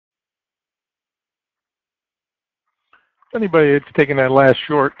Anybody that's taking that last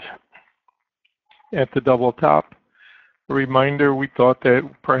short at the double top, a reminder, we thought that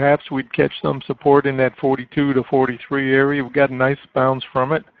perhaps we'd catch some support in that 42 to 43 area. We got a nice bounce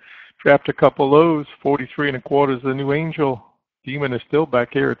from it. Trapped a couple lows. 43.25 is the new angel. Demon is still back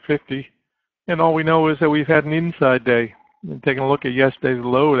here at 50. And all we know is that we've had an inside day. And taking a look at yesterday's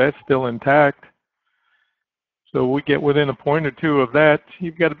low, that's still intact. So we get within a point or two of that,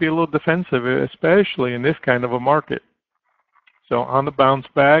 you've got to be a little defensive, especially in this kind of a market. So on the bounce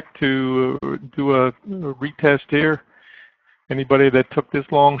back to do a retest here. Anybody that took this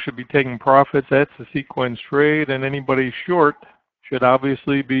long should be taking profits. That's a sequence trade. And anybody short should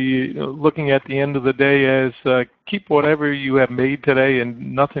obviously be looking at the end of the day as keep whatever you have made today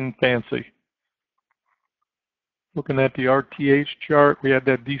and nothing fancy. Looking at the RTH chart, we had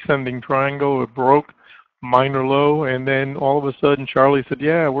that descending triangle. It broke, minor low, and then all of a sudden Charlie said,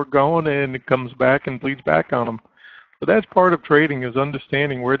 yeah, we're going, and it comes back and bleeds back on them. So that's part of trading, is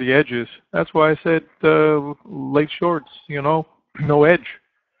understanding where the edge is. That's why I said late shorts, no edge.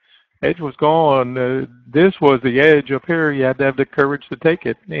 Edge was gone. This was the edge up here. You had to have the courage to take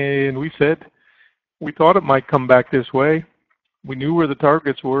it. And we said we thought it might come back this way. We knew where the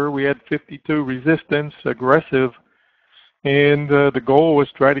targets were. We had 52 resistance, aggressive. And the goal was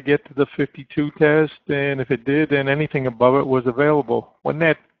try to get to the 52 test. And if it did, then anything above it was available. When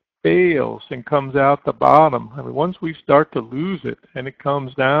that fails and comes out the bottom, I mean, once we start to lose it and it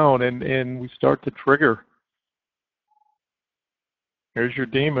comes down and we start to trigger, here's your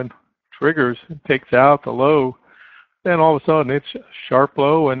demon, triggers, it takes out the low, then all of a sudden it's sharp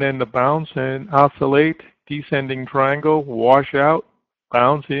low and then the bounce and oscillate, descending triangle, wash out,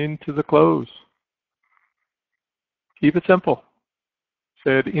 bounce into the close. Keep it simple.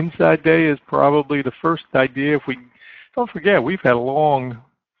 Said inside day is probably the first idea. If we don't forget, we've had a long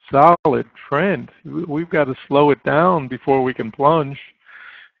solid trend. We've got to slow it down before we can plunge.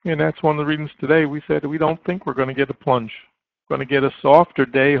 And that's one of the reasons today we said we don't think we're going to get a plunge. We're going to get a softer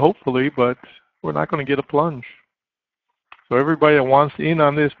day, hopefully, but we're not going to get a plunge. So everybody that wants in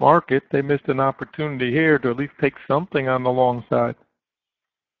on this market, they missed an opportunity here to at least take something on the long side.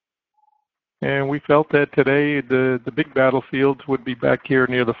 And we felt that today the big battlefields would be back here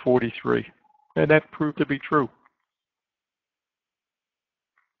near the 43. And that proved to be true.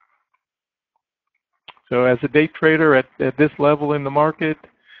 So as a day trader at this level in the market,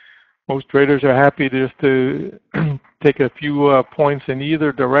 most traders are happy just to take a few points in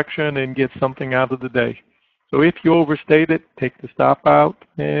either direction and get something out of the day. So if you overstate it, take the stop out,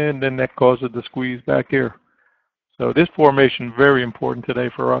 and then that causes the squeeze back here. So this formation is very important today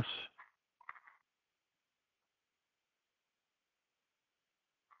for us.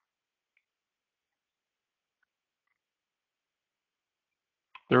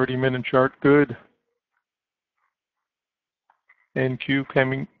 $30-minute chart, good. NQ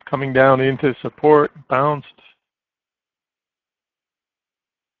coming down into support, bounced.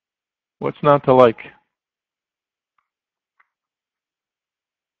 What's not to like?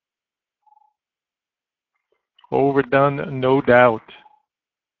 Overdone, no doubt,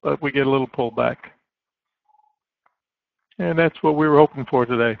 but we get a little pullback. And that's what we were hoping for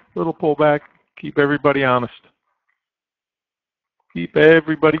today. Little pullback, keep everybody honest. Keep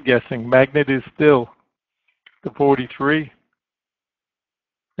everybody guessing. Magnet is still the 43.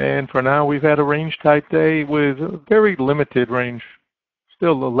 And for now, we've had a range type day with a very limited range.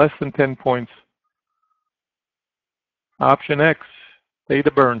 Still less than 10 points. Option X, day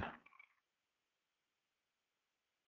to burn.